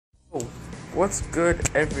What's good,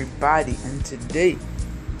 everybody? And today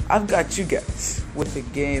I've got you guys with a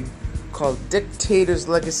game called Dictator's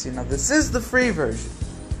Legacy. Now this is the free version.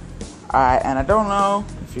 And I don't know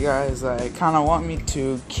if you guys kind of want me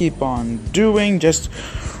to keep on doing just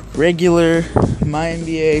regular My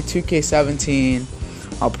NBA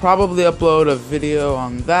 2K17. I'll probably upload a video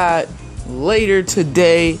on that later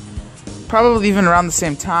today, probably even around the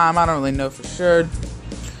same time. I don't really know for sure.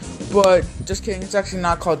 But, just kidding, it's actually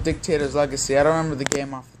not called Dictator's Legacy. I don't remember the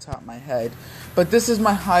game off the top of my head. But this is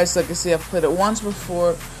my highest legacy. I've played it once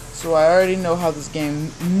before, so I already know how this game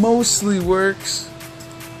mostly works.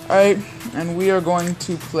 Alright, and we are going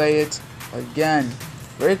to play it again.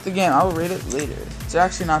 Rate the game. I'll rate it later. It's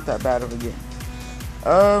actually not that bad of a game.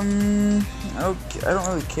 Okay, I don't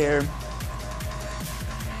really care.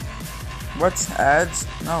 What's ads?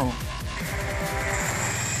 No.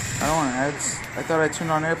 I don't want ads. I thought I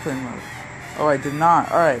turned on airplane mode. Oh, I did not.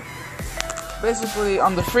 Alright. Basically,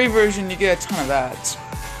 on the free version, you get a ton of ads.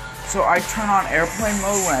 So I turn on airplane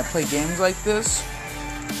mode when I play games like this,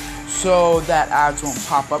 so that ads won't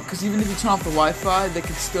pop up. Because even if you turn off the Wi-Fi, they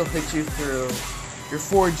can still hit you through your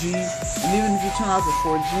 4G. And even if you turn off the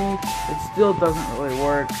 4G, it still doesn't really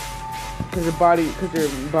work. Because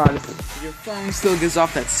your phone still gives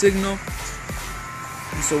off that signal.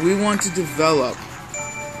 And so we want to develop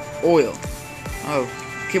oil. Oh,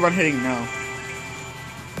 keep on hitting no.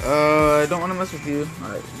 I don't want to mess with you.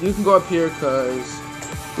 Alright, you can go up here because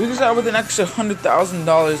we can start with an extra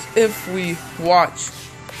 $100,000 if we watch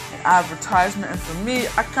an advertisement. And for me,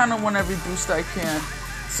 I kind of want every boost I can.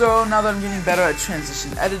 So now that I'm getting better at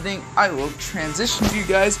transition editing, I will transition to you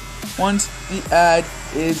guys once the ad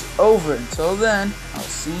is over. Until then, I'll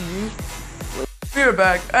see you later. We're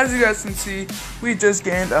back. As you guys can see, we just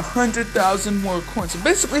gained 100,000 more coins. So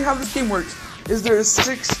basically how this game works is there's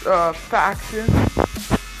 6 factions,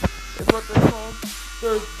 is what they're called.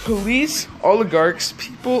 There's police, oligarchs,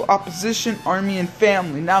 people, opposition, army, and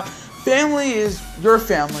family. Now, family is your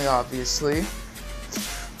family, obviously.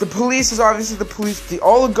 The police is obviously the police. The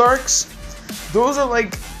oligarchs, those are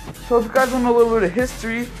like, so if you guys want to know a little bit of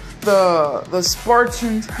history, the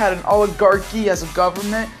Spartans had an oligarchy as a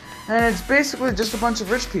government, and it's basically just a bunch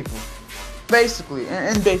of rich people. Basically,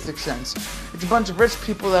 in basic sense. It's a bunch of rich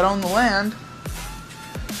people that own the land.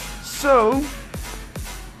 So,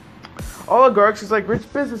 oligarchs is like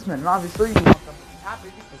rich businessmen, and obviously you want them to be happy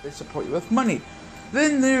because they support you with money.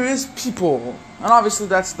 Then there is people, and obviously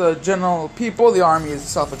that's the general people. The army is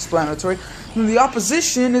self-explanatory. And the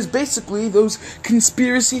opposition is basically those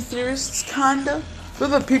conspiracy theorists, kinda. They're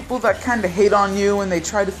the people that kinda hate on you, and they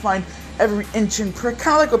try to find every inch and prick,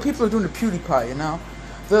 kinda like what people are doing to PewDiePie, you know?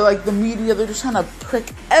 They're like the media, they're just trying to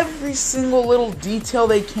prick every single little detail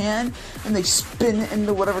they can, and they spin it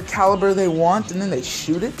into whatever caliber they want, and then they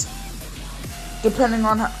shoot it. Depending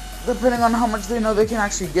on how much they know they can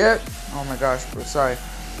actually get. Oh my gosh, bro, sorry.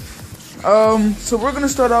 So we're gonna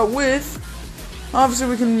start out with, obviously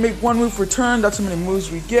we can make one move for turn, that's how many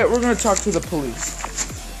moves we get. We're gonna talk to the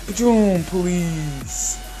police. Boom,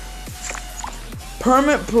 police.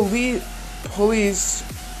 Permit police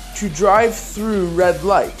to drive through red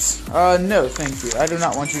lights. No, thank you. I do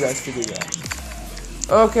not want you guys to do that.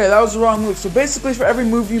 Okay, that was the wrong move. So basically for every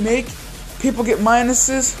move you make, people get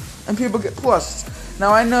minuses and people get pluses.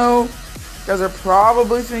 Now I know you guys are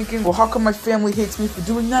probably thinking, well, how come my family hates me for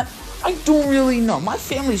doing that? I don't really know. My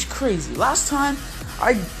family's crazy. Last time,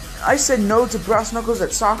 I said no to brass knuckles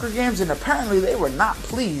at soccer games, and apparently they were not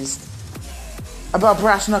pleased about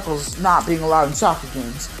brass knuckles not being allowed in soccer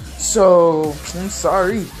games. So, I'm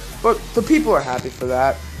sorry. But the people are happy for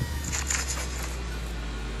that.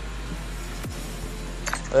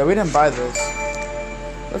 We didn't buy this.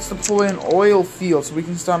 Let's deploy an oil field so we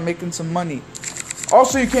can start making some money.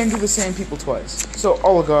 Also, you can't give the same people twice. So,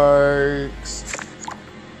 oligarchs.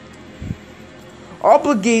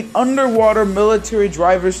 Obligate underwater military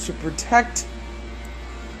drivers to protect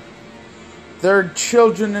their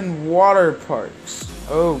children in water parks.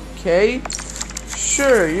 Okay.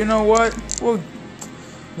 Sure, you know what? Well,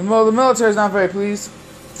 the military's not very pleased.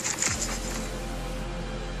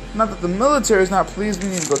 Not that the military is not pleased, we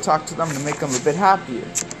need to go talk to them to make them a bit happier.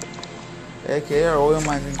 Okay, our oil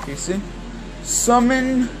mine's increasing.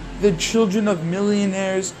 Summon the children of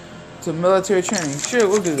millionaires to military training. Sure,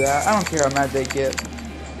 we'll do that. I don't care how mad they get.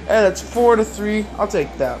 Hey, that's 4-3. I'll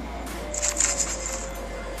take that.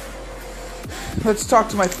 Let's talk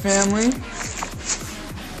to my family.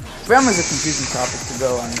 Family's a confusing topic to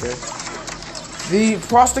go under. The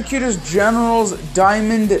Prosecutor's General's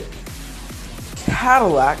diamond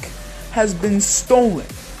Cadillac has been stolen.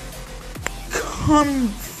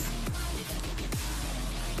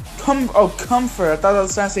 comfort. I thought I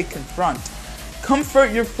was trying to say confront.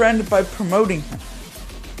 Comfort your friend by promoting him.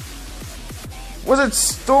 Was it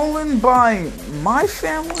stolen by my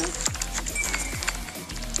family?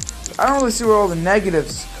 I don't really see where all the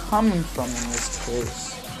negatives coming from in this case.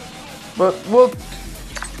 But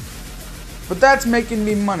that's making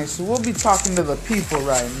me money, so we'll be talking to the people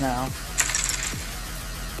right now.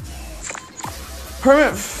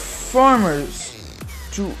 Permit farmers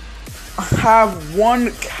to have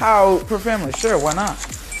 1 cow per family. Sure, why not?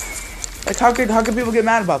 Like, how could people get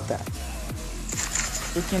mad about that?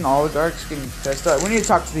 Freaking oligarchs getting pissed off. We need to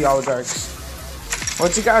talk to the oligarchs.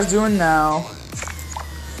 What you guys doing now?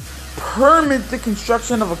 Permit the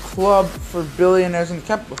construction of a club for billionaires in the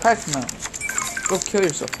capital. Heck no. Go kill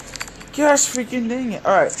yourself. Gosh freaking dang it.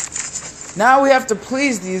 Alright. Now we have to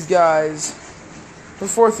please these guys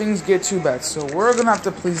before things get too bad. So we're gonna have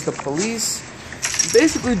to please the police.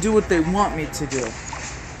 Basically do what they want me to do.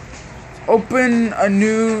 Open a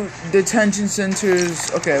new detention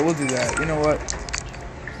centers. Okay, we'll do that. You know what?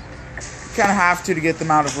 Kind of have to get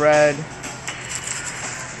them out of red.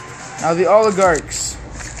 Now the oligarchs.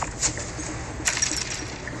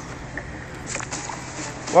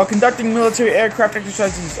 While conducting military aircraft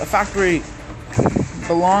exercises, a factory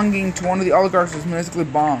belonging to one of the oligarchs was municipally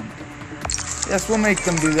bombed. Yes, we'll make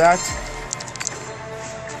them do that.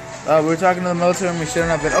 We were talking to the military and we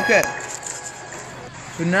shouldn't have been. Okay.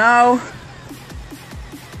 So now,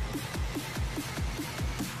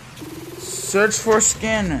 search for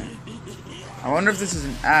scanner. I wonder if this is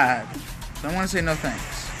an ad. So I'm gonna say no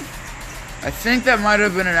thanks. I think that might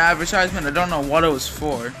have been an advertisement. I don't know what it was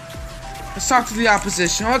for. Let's talk to the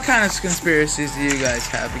opposition. What kind of conspiracies do you guys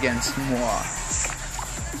have against moi?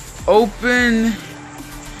 Open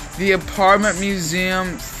the apartment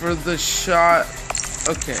museum for the shot.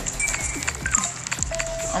 Okay.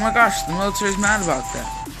 Oh my gosh, the military's mad about that.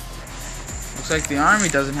 Looks like the army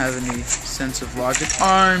doesn't have any sense of logic.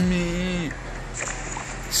 Army!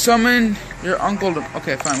 Summon your uncle to...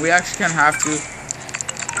 Okay, fine. We actually kind of have to.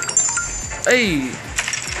 Hey!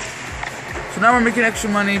 So now we're making extra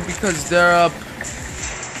money because they're up.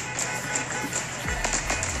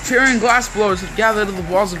 Cheering glass blowers have gathered to the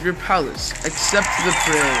walls of your palace. Accept the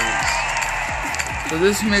praise. So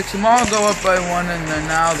this makes them all go up by 1 and then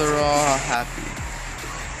now they're all happy.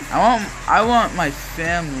 I want my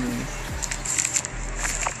family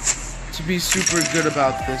to be super good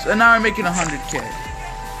about this. And now we're making 100K.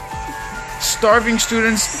 Starving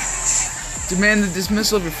students demand the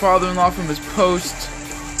dismissal of your father-in-law from his post.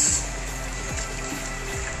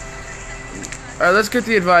 Alright, let's get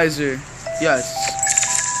the advisor. Yes.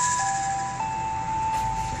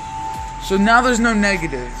 So now there's no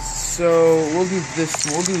negatives. So we'll do this.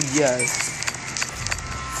 We'll do yes.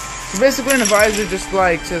 So basically an advisor just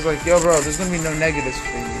like says like, yo bro, there's gonna be no negatives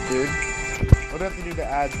for you, dude. What do I have to do to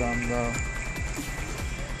add them though?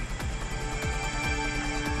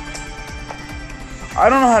 I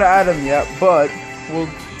don't know how to add them yet, but we'll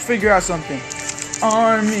figure out something.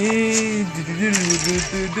 Army.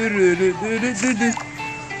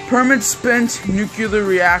 Permit spent nuclear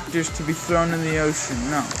reactors to be thrown in the ocean.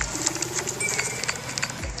 No.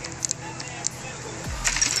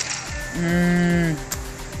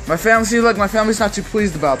 My family, seems like my family's not too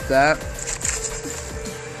pleased about that.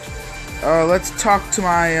 Let's talk to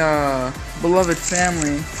my beloved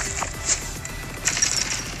family.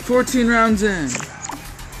 14 rounds in.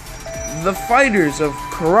 The fighters of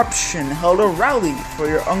corruption held a rally for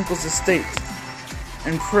your uncle's estate.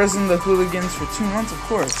 Imprisoned the hooligans for 2 months, of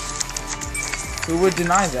course. Who would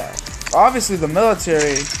deny that? Obviously the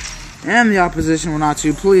military and the opposition were not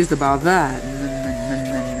too pleased about that.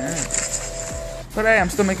 But hey, I'm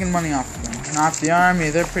still making money off of them. Not the army,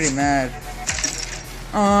 they're pretty mad.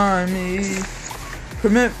 Army.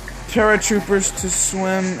 Permit paratroopers to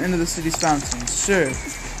swim into the city's fountains. Sure.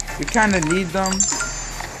 We kinda need them.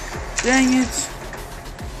 Dang it.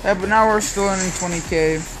 Yeah, but now we're still earning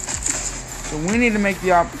 20K. So we need to make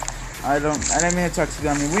the I didn't mean to talk to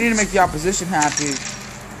them. We need to make the opposition happy.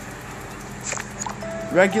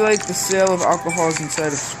 Regulate the sale of alcohols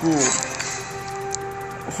inside of school.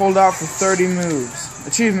 Hold out for 30 moves.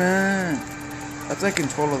 Achievement. That's like in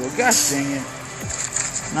total though. Gosh dang it.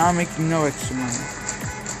 Now I'm making no extra money.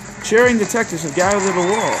 Cheering detectives have gathered at a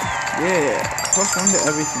wall. Yeah. +1 to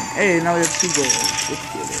everything. Hey, now we have 2 goals. Let's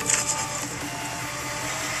get it.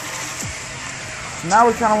 So now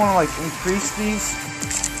we kind of want to like increase these.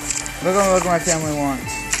 Look what my family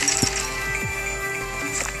wants.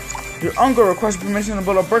 Your uncle requests permission to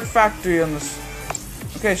build a brick factory on this.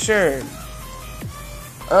 Okay, sure.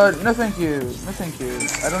 No thank you. No thank you.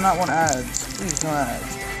 I do not want ads. Please, no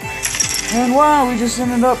ads. And wow, we just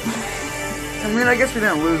ended up. I mean, I guess we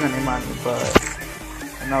didn't lose any money, but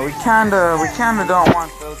no, we kinda don't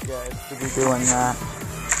want those guys to be doing that.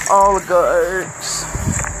 Oligarchs.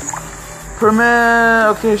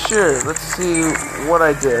 Permit. Okay, sure. Let's see what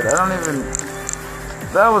I did. I don't even.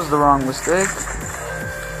 That was the wrong mistake.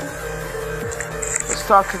 Let's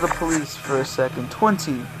talk to the police for a second.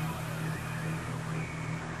 20.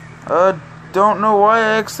 Don't know why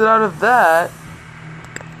I exited out of that.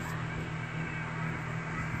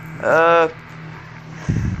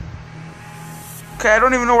 Okay, I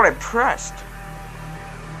don't even know what I pressed.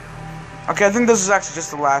 Okay, I think this is actually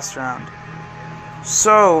just the last round.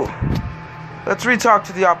 So, let's re-talk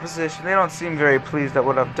to the opposition. They don't seem very pleased at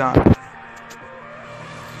what I've done.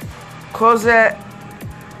 Close it.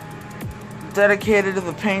 Dedicated to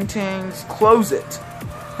the paintings. Close it.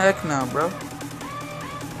 Heck no, bro.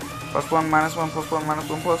 +1, -1, +1,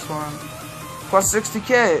 -1, +1. Plus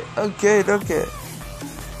 60k. Okay.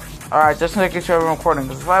 Alright, just making sure I'm recording,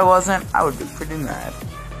 because if I wasn't, I would be pretty mad.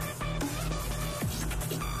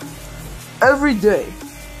 Every day,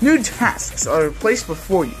 new tasks are placed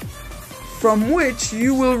before you, from which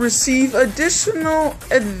you will receive additional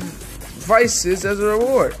advices as a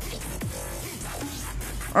reward.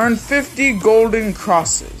 Earn 50 golden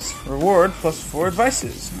crosses. Reward +4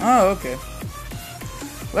 advices. Oh, okay.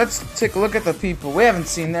 Let's take a look at the people. We haven't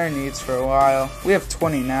seen their needs for a while. We have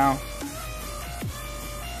 20 now.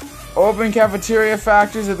 Open cafeteria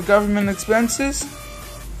factors at the government expenses?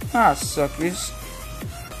 Ah, suckers.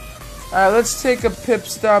 Alright, let's take a pip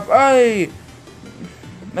stop. Hey!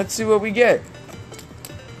 Let's see what we get.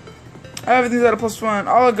 Everything's at a +1.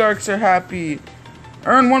 Oligarchs are happy.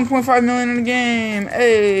 Earn 1.5 million in the game.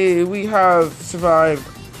 Hey, we have survived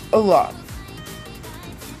a lot.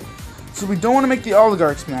 So we don't want to make the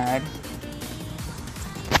oligarchs mad.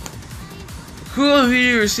 Who are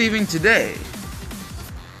you receiving today?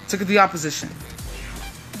 Let's look at the opposition.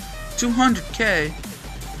 200k.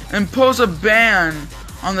 Impose a ban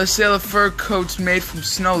on the sale of fur coats made from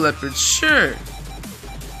snow leopards. Sure.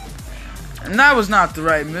 And that was not the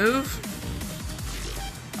right move.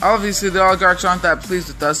 Obviously, the oligarchs aren't that pleased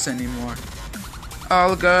with us anymore.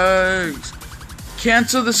 Oligarchs.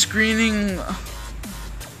 Cancel the screening.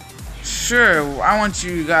 Sure, I want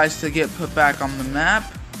you guys to get put back on the map.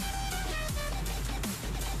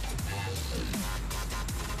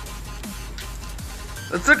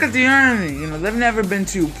 Let's look at the army. You know, they've never been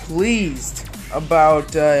too pleased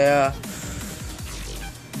about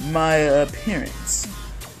my appearance.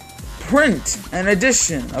 Print an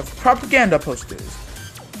edition of propaganda posters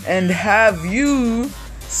and have you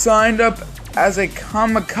signed up as a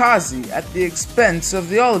kamikaze at the expense of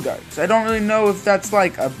the oligarchs. I don't really know if that's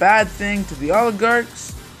like a bad thing to the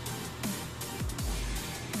oligarchs.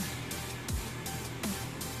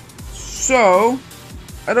 So,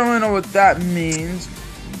 I don't really know what that means.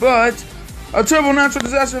 But a terrible natural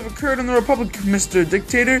disaster have occurred in the Republic, Mr.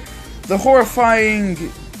 Dictator. The horrifying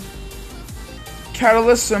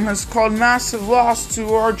catalysm has caused massive loss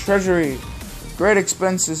to our treasury. Great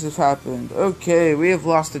expenses have happened. Okay, we have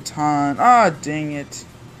lost a ton. Ah, dang it.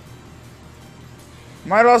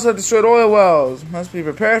 Might also have destroyed oil wells. Must be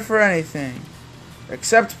prepared for anything.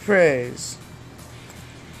 Accept praise.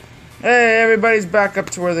 Hey, everybody's back up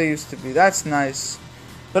to where they used to be. That's nice.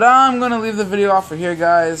 But I'm going to leave the video off for here,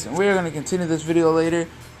 guys. And we're going to continue this video later.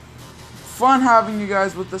 Fun having you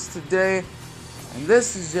guys with us today. And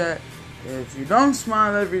this is it. If you don't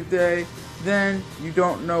smile every day, then you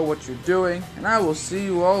don't know what you're doing. And I will see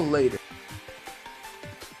you all later.